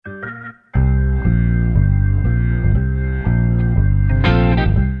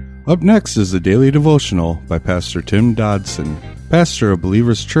Up next is the Daily Devotional by Pastor Tim Dodson, pastor of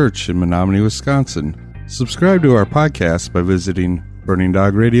Believers Church in Menominee, Wisconsin. Subscribe to our podcast by visiting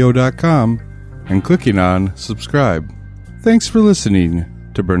burningdogradio.com and clicking on subscribe. Thanks for listening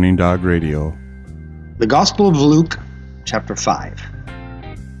to Burning Dog Radio. The Gospel of Luke, chapter 5.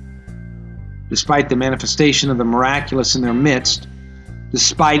 Despite the manifestation of the miraculous in their midst,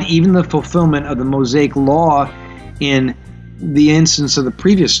 despite even the fulfillment of the Mosaic law in the instance of the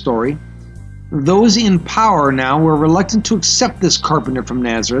previous story, those in power now were reluctant to accept this carpenter from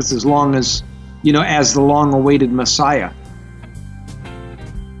Nazareth as the long-awaited Messiah.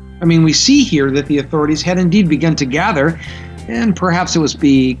 We see here that the authorities had indeed begun to gather, and perhaps it was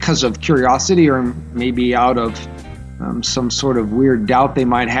because of curiosity or maybe out of some sort of weird doubt they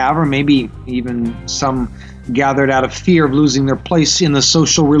might have, or maybe even some gathered out of fear of losing their place in the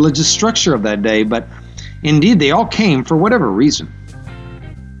social religious structure of that day. But indeed, they all came for whatever reason.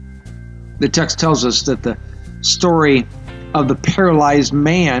 The text tells us that the story of the paralyzed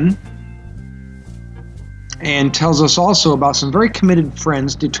man, and tells us also about some very committed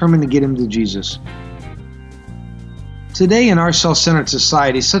friends determined to get him to Jesus. Today in our self-centered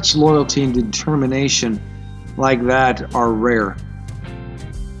society, such loyalty and determination like that are rare.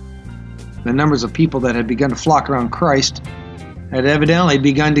 The numbers of people that had begun to flock around Christ had evidently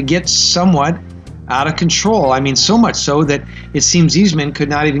begun to get somewhat out of control. So much so that it seems these men could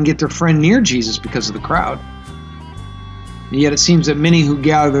not even get their friend near Jesus because of the crowd. And yet it seems that many who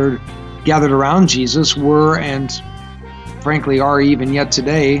gathered around Jesus were, and frankly are even yet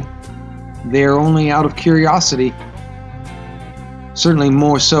today, they're only out of curiosity. Certainly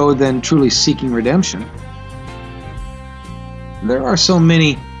more so than truly seeking redemption. There are so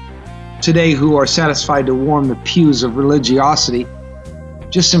many today who are satisfied to warm the pews of religiosity,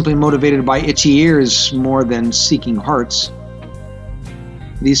 just simply motivated by itchy ears more than seeking hearts.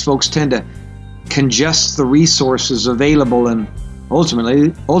 These folks tend to congest the resources available, and ultimately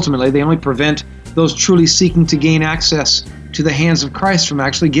they only prevent those truly seeking to gain access to the hands of Christ from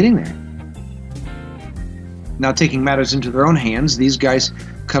actually getting there. Now, taking matters into their own hands, these guys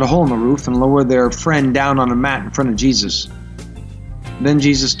cut a hole in the roof and lower their friend down on a mat in front of Jesus. Then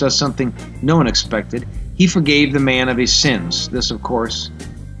Jesus does something no one expected. He forgave the man of his sins. This, of course,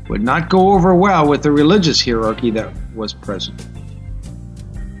 would not go over well with the religious hierarchy that was present.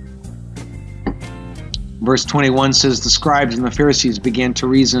 Verse 21 says, the scribes and the Pharisees began to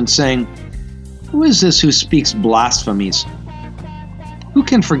reason, saying, "Who is this who speaks blasphemies? Who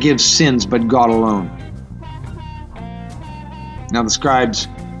can forgive sins but God alone?" Now the scribes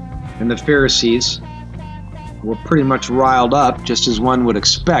and the Pharisees were pretty much riled up, just as one would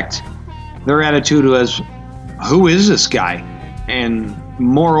expect. Their attitude was, who is this guy? And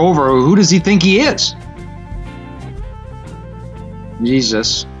moreover, who does he think he is?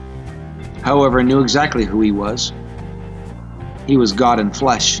 Jesus, however, knew exactly who he was. He was God in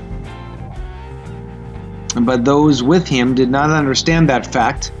flesh. But those with him did not understand that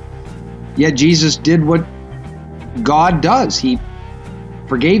fact. Yet Jesus did what God does. He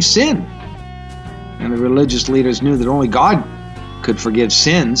forgave sin. And the religious leaders knew that only God could forgive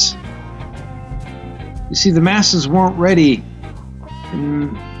sins. You see, the masses weren't ready,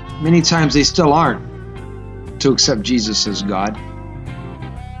 and many times they still aren't, to accept Jesus as God.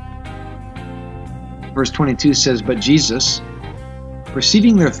 Verse 22 says, but Jesus,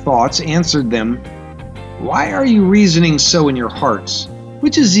 perceiving their thoughts, answered them, "Why are you reasoning so in your hearts?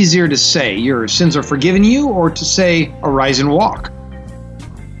 Which is easier to say, 'Your sins are forgiven you,' or to say, 'Arise and walk'?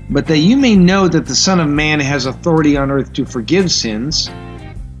 But that you may know that the Son of Man has authority on earth to forgive sins,"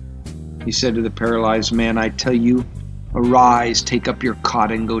 he said to the paralyzed man, "I tell you, arise, take up your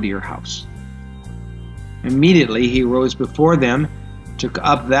cot and go to your house." Immediately he rose before them, took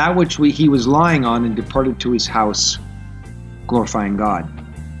up that which he was lying on, and departed to his house, glorifying God.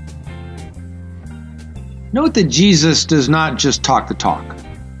 Note that Jesus does not just talk the talk.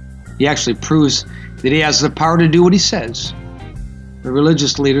 He actually proves that he has the power to do what he says. The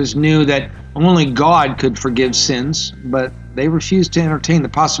religious leaders knew that only God could forgive sins, but they refused to entertain the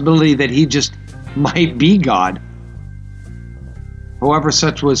possibility that he just might be God. However,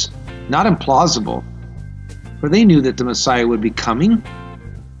 such was not implausible, for they knew that the Messiah would be coming.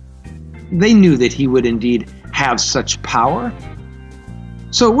 They knew that he would indeed have such power.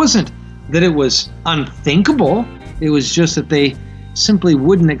 So it wasn't that it was unthinkable, it was just that they simply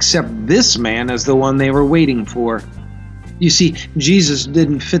wouldn't accept this man as the one they were waiting for. You see, Jesus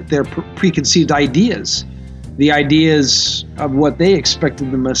didn't fit their preconceived ideas, the ideas of what they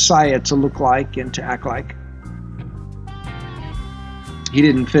expected the Messiah to look like and to act like. He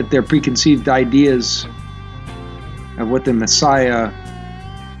didn't fit their preconceived ideas of what the Messiah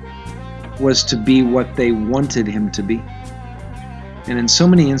was to be what they wanted him to be. And in so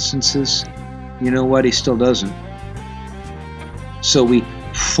many instances, you know what? He still doesn't. So we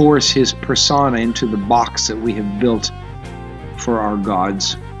force his persona into the box that we have built for our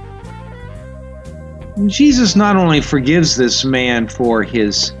gods. Jesus not only forgives this man for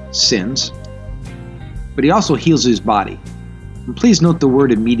his sins, but he also heals his body. And please note the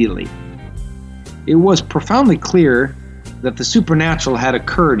word immediately. It was profoundly clear that the supernatural had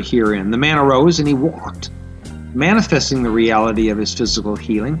occurred herein. The man arose and he walked, manifesting the reality of his physical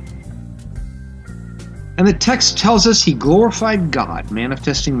healing. And the text tells us he glorified God,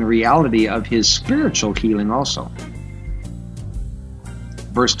 manifesting the reality of his spiritual healing also.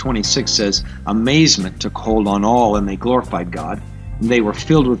 Verse 26 says, amazement took hold on all, and they glorified God. And they were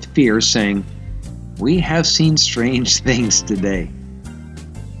filled with fear, saying, we have seen strange things today.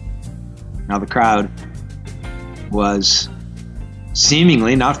 Now the crowd was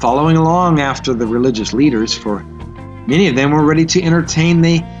seemingly not following along after the religious leaders, for many of them were ready to entertain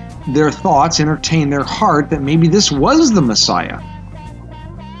their thoughts, entertain their heart that maybe this was the Messiah.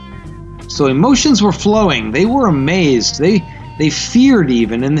 So emotions were flowing. They were amazed. They feared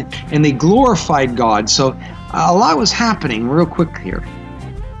even, and they glorified God. So a lot was happening real quick here.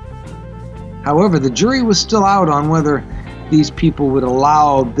 However, the jury was still out on whether these people would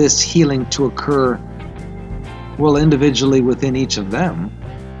allow this healing to occur, well, individually within each of them.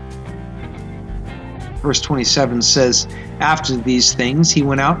 Verse 27 says, after these things, he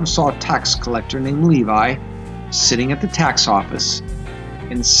went out and saw a tax collector named Levi sitting at the tax office,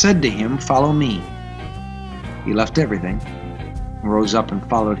 and said to him, follow me. He left everything, rose up and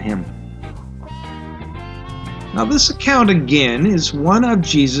followed him. Now this account again is one of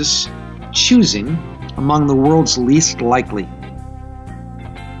Jesus choosing among the world's least likely.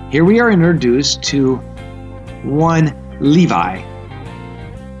 Here we are introduced to one Levi,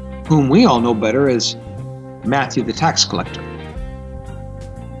 whom we all know better as Matthew the tax collector.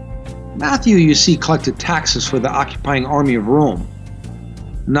 Matthew, you see, collected taxes for the occupying army of Rome.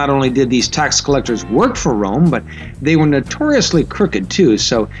 Not only did these tax collectors work for Rome, but they were notoriously crooked too.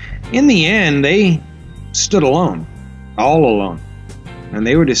 So in the end, they stood alone, all alone. And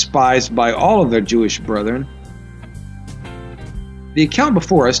they were despised by all of their Jewish brethren. The account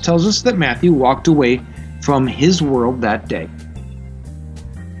before us tells us that Matthew walked away from his world that day.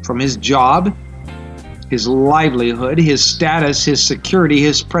 From his job, his livelihood, his status, his security,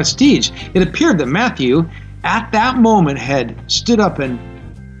 his prestige. It appeared that Matthew, at that moment, had stood up and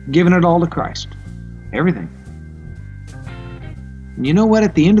given it all to Christ. Everything. And you know what?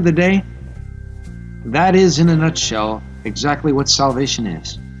 At the end of the day, that is, in a nutshell, exactly what salvation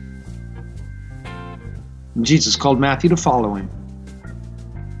is. And Jesus called Matthew to follow him.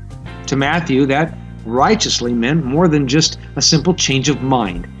 To Matthew, that righteously meant more than just a simple change of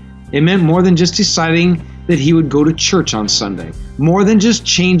mind. It meant more than just deciding that he would go to church on Sunday. More than just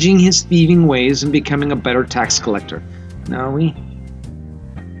changing his thieving ways and becoming a better tax collector. No,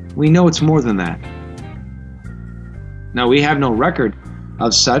 we know it's more than that. Now, we have no record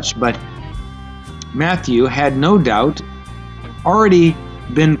of such, but Matthew had no doubt already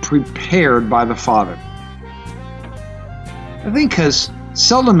been prepared by the Father. I think because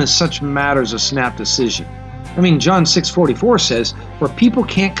seldom is such matters a snap decision. I mean, John 6:44 says, for people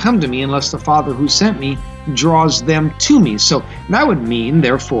can't come to me unless the Father who sent me draws them to me. So that would mean,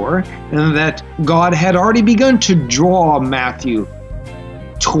 therefore, that God had already begun to draw Matthew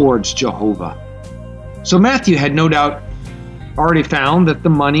towards Jehovah. So Matthew had no doubt already found that the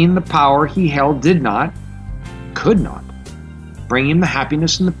money and the power he held could not bring him the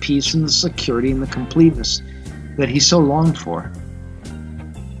happiness and the peace and the security and the completeness that he so longed for.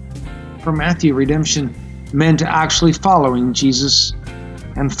 For Matthew, redemption meant actually following Jesus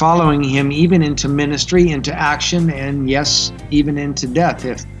and following him even into ministry, into action, and yes, even into death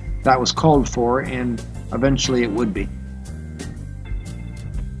if that was called for, and eventually it would be.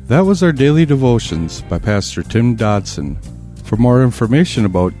 That was our daily devotions by Pastor Tim Dodson. For more information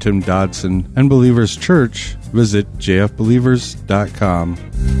about Tim Dodson and Believers Church, visit jfbelievers.com.